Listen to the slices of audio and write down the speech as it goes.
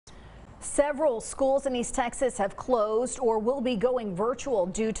Several schools in East Texas have closed or will be going virtual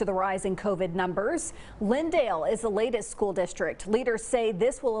due to the rising COVID numbers. Lindale is the latest school district. Leaders say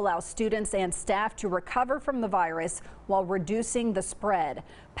this will allow students and staff to recover from the virus while reducing the spread.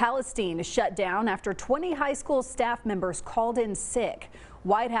 Palestine is shut down after 20 high school staff members called in sick.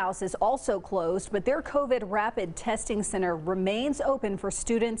 White House is also closed, but their COVID rapid testing center remains open for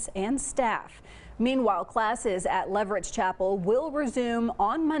students and staff. Meanwhile, classes at Leverett Chapel will resume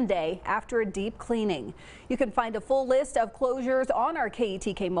on Monday after a deep cleaning. You can find a full list of closures on our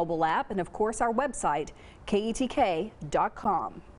KETK mobile app and, of course, our website, ketk.com.